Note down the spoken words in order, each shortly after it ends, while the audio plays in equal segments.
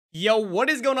Yo, what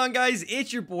is going on, guys?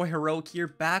 It's your boy Hxroic here,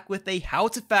 back with a How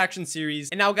to Faction series.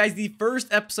 And now, guys, the first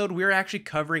episode, we're actually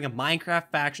covering a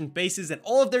Minecraft faction bases and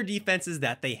all of their defenses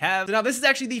that they have. So now, this is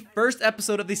actually the first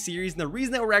episode of the series, and the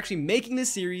reason that we're actually making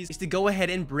this series is to go ahead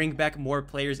and bring back more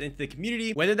players into the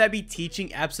community, whether that be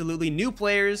teaching absolutely new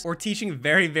players or teaching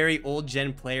very old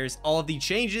gen players all of the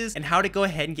changes and how to go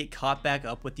ahead and get caught back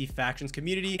up with the factions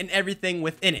community and everything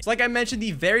within it. So like I mentioned,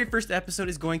 the very first episode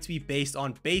is going to be based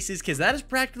on bases, because that is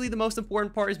practically the most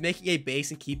important part, is making a base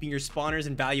and keeping your spawners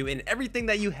and value in everything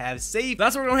that you have safe.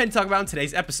 That's what we're going to go ahead and talk about in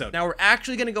today's episode. Now, we're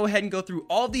actually going to go ahead and go through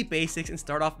all the basics and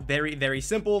start off very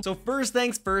simple. So first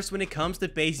things first, when it comes to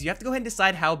base, you have to go ahead and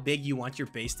decide how big you want your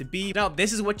base to be. Now,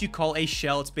 this is what you call a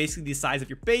shell. It's basically the size of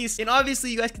your base. And obviously,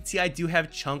 you guys can see I do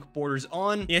have chunk borders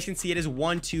on. You guys can see it is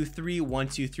 1, 2, 3, 1,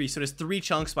 2, 3. So there's 3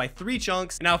 chunks by 3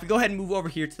 chunks. Now, if we go ahead and move over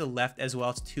here to the left as well,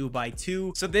 it's 2 by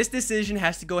 2. So this decision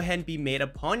has to go ahead and be made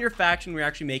upon your faction. We're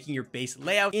actually making your base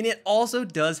layout, and it also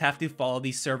does have to follow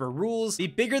the server rules. The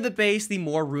bigger the base, the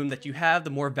more room that you have, the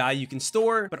more value you can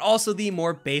store, but also the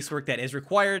more base work that is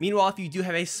required. Meanwhile, if you do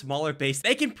have a smaller base,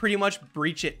 they can pretty much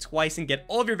breach it twice and get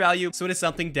all of your value, so it is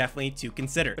something definitely to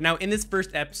consider. But now, in this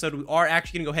first episode, we are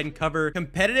actually going to go ahead and cover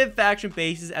competitive faction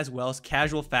bases as well as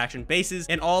casual faction bases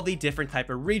and all the different type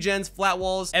of regens, flat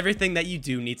walls, everything that you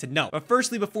do need to know. But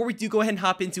firstly, before we do go ahead and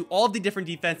hop into all of the different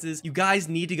defenses, you guys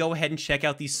need to go ahead and check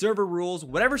out the server rules.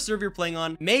 Whatever server you're playing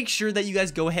on, make sure that you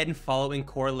guys go ahead and follow and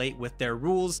correlate with their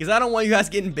rules, because I don't want you guys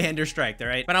getting banned or striked, all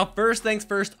right? But now, first things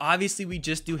first, obviously we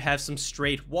just do have some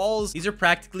straight walls. These are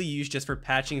practically used just for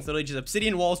patching. It's literally just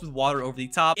obsidian walls with water over the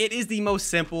top. It is the most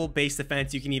simple base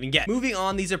defense you can even get. Moving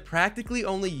on, these are practically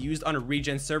only used on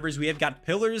regen servers. We have got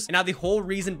pillars, and now the whole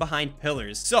reason behind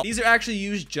pillars. So these are actually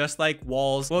used just like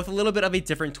walls, but with a little bit of a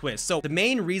different twist. So the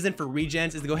main reason for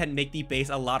regens is to go ahead and make the base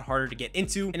a lot harder to get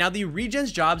into. And now the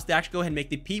regens jobs to actually go ahead and make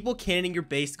the people cannoning your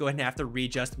base go ahead and have to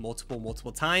readjust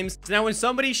multiple times. So now when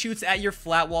somebody shoots at your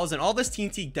flat walls and all this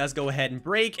TNT does go ahead and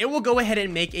break, it will go ahead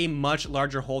and make a much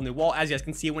larger hole in the wall. As you guys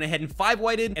can see, it went ahead and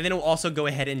 5-whited, and then it will also go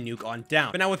ahead and nuke on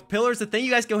down. But now with pillars, the thing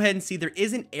you guys go ahead and see, there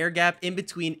is an air gap in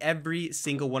between every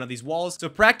single one of these walls. So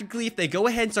practically, if they go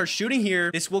ahead and start shooting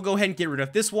here, this will go ahead and get rid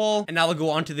of this wall, and now they'll go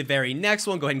on to the very next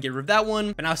one, go ahead and get rid of that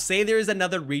one. But now say there is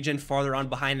another regen farther on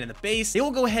behind in the base, they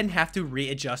will go ahead and have to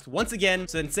readjust once again.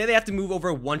 So then say they have to move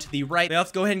over 1 to the right, they have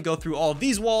to go ahead and go through all of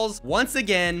these walls once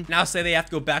again. Now say they have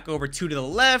to go back over 2 to the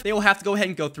left, they will have to go ahead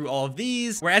and go through all of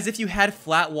these. Whereas if you had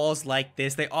flat walls like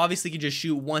this, they obviously could just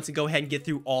shoot once and go ahead and get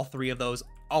through all 3 of those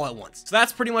all at once. So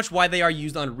that's pretty much why they are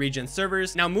used on regen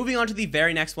servers. Now moving on to the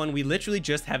very next one, we literally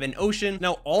just have an ocean.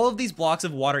 Now all of these blocks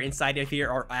of water inside of here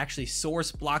are actually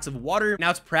source blocks of water. Now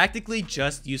it's practically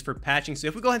just used for patching. So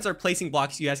if we go ahead and start placing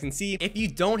blocks, you guys can see if you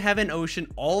don't have an ocean,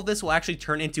 all of this will actually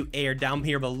turn into air down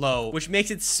here below, which makes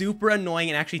it super annoying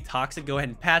and actually toxic. Go ahead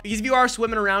and patch, because if you are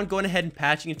swimming around going ahead and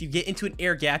patching, if you get into an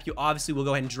air gap, you obviously will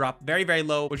go ahead and drop very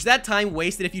low, which that time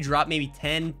wasted. If you drop maybe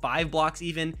 5 blocks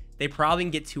even, they probably can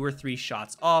get 2 or 3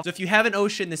 shots off. So if you have an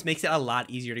ocean, this makes it a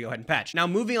lot easier to go ahead and patch. Now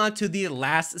moving on to the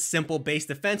last simple base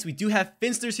defense, we do have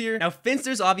finsters here. Now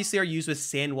finsters obviously are used with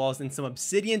sand walls and some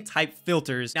obsidian type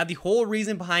filters. Now the whole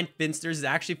reason behind finsters is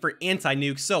actually for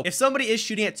anti-nukes. So if somebody is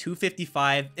shooting at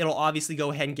 255, it'll obviously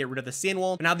go ahead and get rid of the sand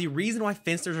wall. But now the reason why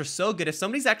finsters are so good, if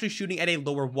somebody's actually shooting at a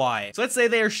lower Y, so let's say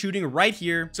they are shooting right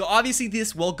here, so obviously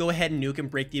this will go ahead and nuke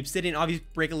and break the obsidian, obviously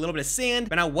break a little bit of sand.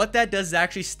 But now what that does is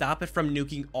actually stop it from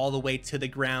nuking all the way to the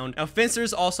ground. Now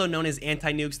finsters, also known as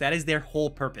anti-nukes, that is their whole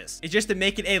purpose. It's just to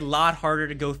make it a lot harder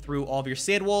to go through all of your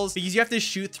sand walls, because you have to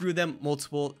shoot through them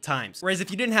multiple times. Whereas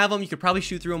if you didn't have them, you could probably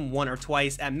shoot through them 1 or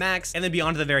twice at max and then be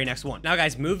on to the very next one. Now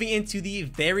guys, moving into the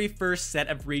very first set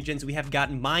of regens, we have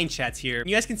got mine chats here. And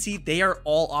you guys can see they are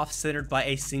all off-centered by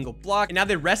a single block. And now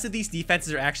the rest of these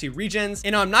defenses are actually regens.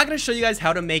 And now I'm not going to show you guys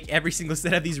how to make every single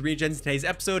set of these regens in today's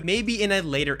episode, maybe in a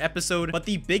later episode. But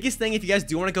the biggest thing, if you guys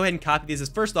do want to go ahead and copy this, is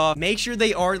first off, make sure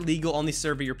they are legal on the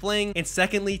server you're playing, and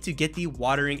secondly, to get the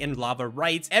watering and lava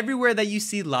right, everywhere that you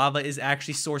see lava is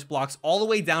actually source blocks all the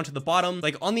way down to the bottom.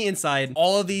 Like on the inside,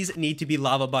 all of these need to be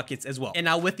lava buckets as well. And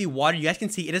now with the water, you guys can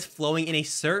see it is flowing in a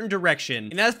certain direction,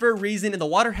 and that's for a reason, and the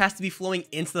water has to be flowing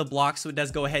into the block, so it does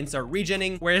go ahead and start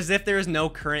regenning. Whereas if there is no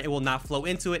current, it will not flow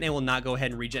into it and it will not go ahead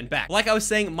and regen back. Like I was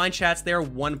saying, mine chats, they are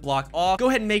 1 block off. Go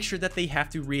ahead and make sure that they have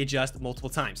to readjust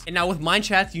multiple times. And now with mine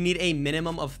chats, you need a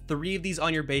minimum of 3 of these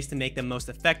on your base to make them most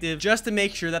effective, just to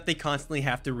make sure that they constantly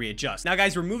have to readjust. Now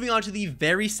guys, we're moving on to the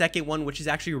very second one, which is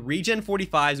actually regen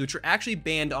 45s, which are actually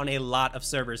banned on a lot of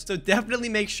servers. So definitely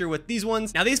make sure with these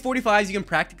ones. Now these 45s, you can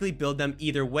practically build them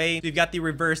either way. So you've got the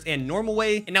reversed and normal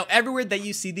way. And now everywhere that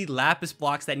you see the lapis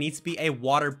blocks, that needs to be a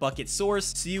water bucket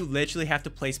source. So you literally have to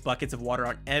place buckets of water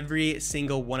on every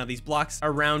single one of these blocks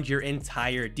around your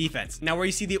entire defense. Now where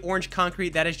you see the orange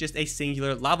concrete, that is just a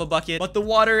singular lava bucket, but the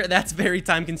water, that's very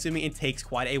time consuming and takes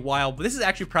quite a while. But this is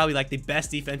actually probably like the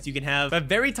best defense you can have, but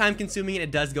very time consuming, and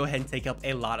it does go ahead and take up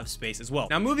a lot of space as well.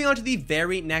 Now moving on to the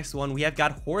very next one, we have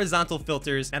got horizontal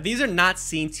filters. Now these are not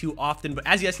seen too often, but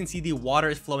as you guys can see, the water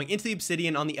is flowing into the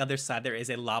obsidian. On the other side, there is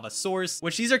a lava source,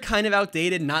 which these are kind of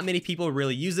outdated. Not many people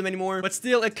really use them anymore, but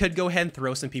still it could go ahead and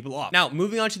throw some people off. Now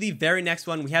moving on to the very next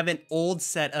one, we have an old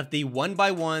set of the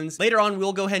 1x1s. Later on,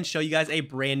 we'll go ahead and show you guys a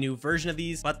brand new version of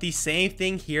these, but the same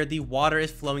thing here. The water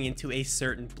is flowing into a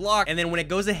certain block, and then when it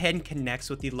goes ahead and connects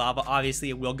with the lava, obviously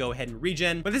it will go ahead and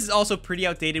regen, but this is also pretty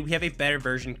outdated. We have a better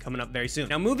version coming up very soon.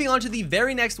 Now moving on to the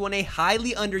very next one, a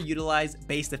highly underutilized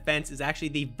base defense is actually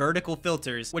the vertical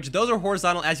filters, which those are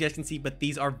horizontal as you guys can see, but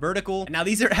these are vertical. And now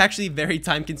these are actually very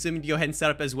time consuming to go ahead and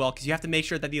set up as well, because you have to make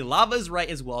sure that the lava is right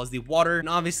as well as the water, and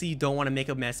obviously you don't want to make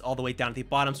a mess all the way down at the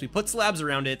bottom, so we put slabs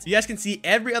around it. So you guys can see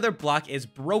every other block is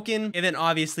broken, and then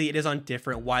obviously it is on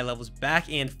different Y levels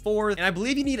back and forth, and I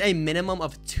believe you need a minimum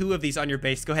of 2 of these on your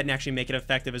base to go ahead and actually make it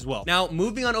effective as well. Now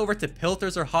moving on over to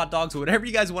pilters or hot dogs, or whatever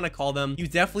you guys want to call them, you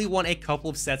definitely want a couple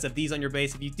of sets of these on your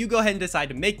base if you do go ahead and decide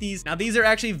to make these. Now these are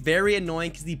actually very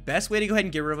annoying, because the best way to go ahead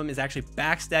and get rid of them is actually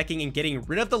backstacking and getting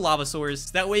rid of the lava source,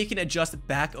 so that way you can adjust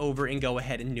back over and go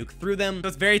ahead and nuke through them. So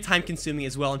it's very time consuming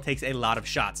as well and takes a lot of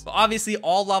shots. But obviously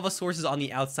all lava sources on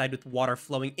the outside with water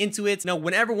flowing into it. Now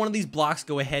whenever one of these blocks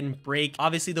go ahead and break,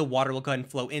 obviously the water will go ahead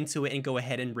and flow into it and go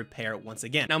ahead and repair it once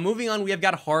again. Now moving on, we have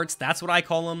got hearts. That's what I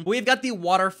call them. We've got the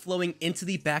water flowing into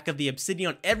the back of the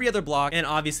obsidian on every other block, and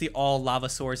obviously all lava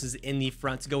sources in the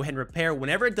front to go ahead and repair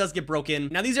whenever it does get broken.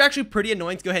 Now these are actually pretty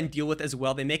annoying to go ahead and deal with as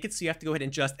well. They make it so you have to go ahead and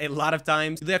adjust a lot of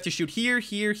times. You have to shoot here,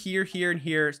 here, here, here, and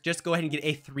here, just go ahead and get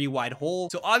a 3 wide hole.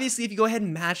 So obviously if you go ahead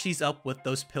and match these up with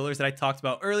those pillars that I talked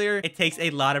about earlier, it takes a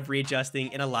lot of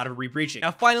readjusting and a lot of rebreaching.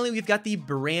 Now finally, we've got the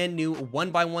brand new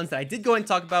 1x1s that I did go ahead and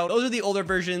talk about. Those are the older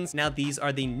versions. Now these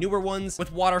are the newer ones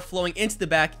with water flowing into the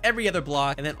back every other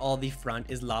block, and then all the front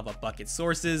is lava bucket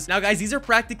sources. Now guys, these are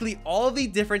practically all of the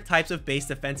different types of base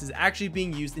defenses actually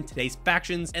being used in today's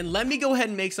factions, and let me go ahead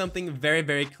and make something very,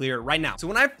 very clear right now. So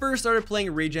when I first started playing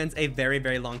regens a very,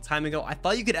 very long time ago, I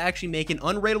thought you could actually make an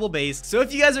unraidable base. So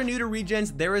if you guys are new to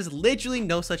regens, there is literally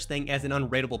no such thing as an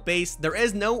unraidable base. There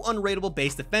is no unraidable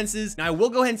base defenses. Now I will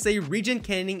go ahead and say regen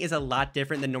cannoning is a lot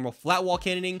different than normal flat wall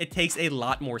cannoning. It takes a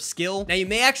lot more skill. Now you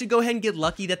may actually go ahead and get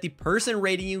lucky that the person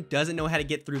raiding you doesn't know how to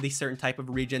get through the certain type of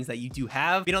regens that you do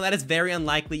have. You know, that is very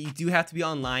unlikely. You do have to be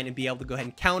online and be able to go ahead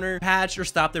and counter, patch, or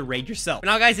stop the raid yourself. But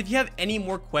now guys, if you have any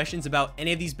more questions about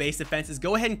any of these base defenses,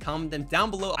 go ahead and comment them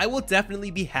down below. I will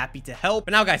definitely be happy to help.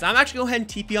 But now guys, I'm actually going to go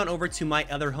ahead and TP on over to my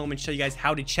other home and show you guys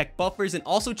how to check buffers and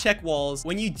also check walls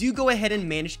when you do go ahead and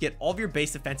manage to get all of your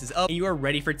base defenses up and you are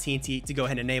ready for TNT to go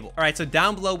ahead and enable. All right, so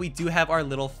down below we do have our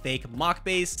little fake mock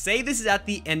base. Say this is at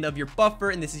the end of your buffer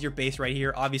and this is your base right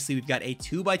here. Obviously we've got a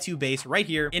 2x2 base right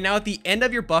here, and now at the end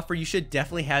of your buffer you should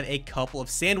definitely have a couple of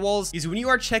sand walls, because when you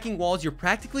are checking walls, you're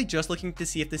practically just looking to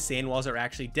see if the sand walls are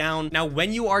actually down. Now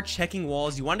when you are checking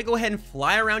walls, you want to go ahead and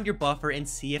fly around your buffer and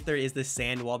see if there is the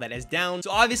sand wall that is down.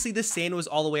 So obviously the sand was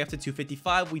all the way up to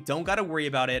 255. We don't got to worry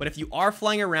about it. But if you are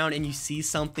flying around and you see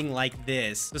something like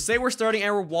this, so say we're starting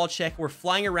our wall check, we're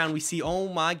flying around, we see, oh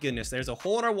my goodness, there's a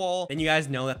hole in our wall, then you guys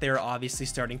know that they're obviously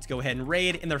starting to go ahead and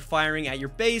raid and they're firing at your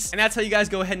base. And that's how you guys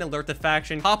go ahead and alert the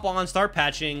faction, hop on, start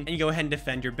patching, and you go ahead and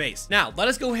defend your base. Now let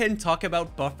us go ahead and talk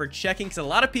about buffer checking, because a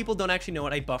lot of people don't actually know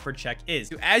what a buffer check is.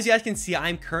 So as you guys can see,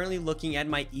 I'm currently looking at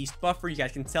my east buffer. You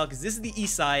guys can tell because this is the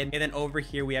east side, and then over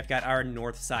here we have got our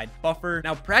north side buffer.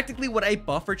 Now practically what a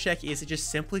buffer check is just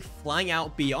simply flying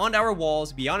out beyond our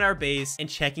walls, beyond our base, and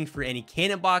checking for any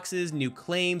cannon boxes, new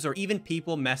claims, or even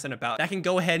people messing about that can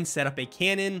go ahead and set up a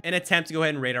cannon and attempt to go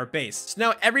ahead and raid our base. So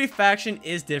now every faction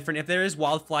is different. If there is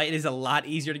wildfly, it is a lot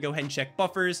easier to go ahead and check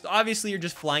buffers. So obviously you're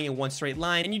just flying in one straight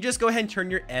line, and you just go ahead and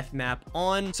turn your F map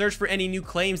on, search for any new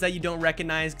claims that you don't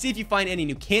recognize, see if you find any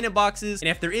new cannon boxes, and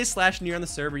if there is /near on the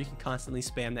server, you can constantly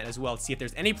spam that as well to see if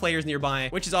there's any players nearby,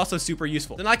 which is also super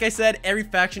useful. Then like I said, every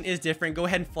faction is different. Go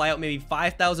ahead and fly out maybe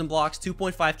 5,000 blocks,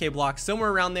 2.5k blocks,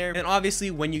 somewhere around there. And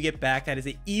obviously when you get back, that is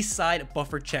the east side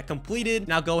buffer check completed.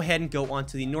 Now go ahead and go on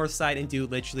to the north side and do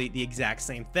literally the exact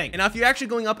same thing. And now if you're actually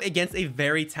going up against a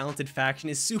very talented faction,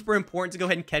 it's super important to go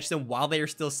ahead and catch them while they are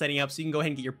still setting up, so you can go ahead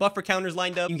ahead and get your buffer counters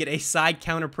lined up. You can get a side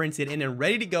counter printed in and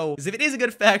ready to go, because if it is a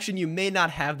good faction, you may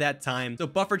not have that time. So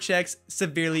buffer checks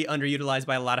severely underutilized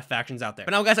by a lot of factions out there.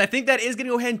 But now guys, I think that is gonna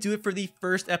go ahead and do it for the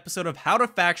first episode of How to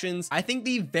Factions. I think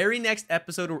the very next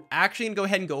episode, we're actually gonna go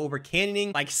ahead and go over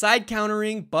cannoning, like side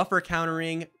countering, buffer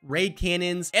countering, raid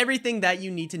cannons, everything that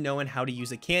you need to know and how to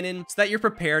use a cannon so that you're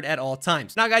prepared at all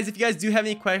times. Now guys, if you guys do have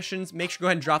any questions, make sure to go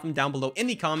ahead and drop them down below in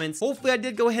the comments. Hopefully I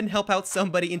did go ahead and help out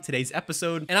somebody in today's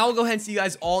episode, and I will go ahead and see you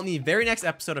guys all in the very next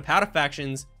episode of How to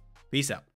Factions. Peace out.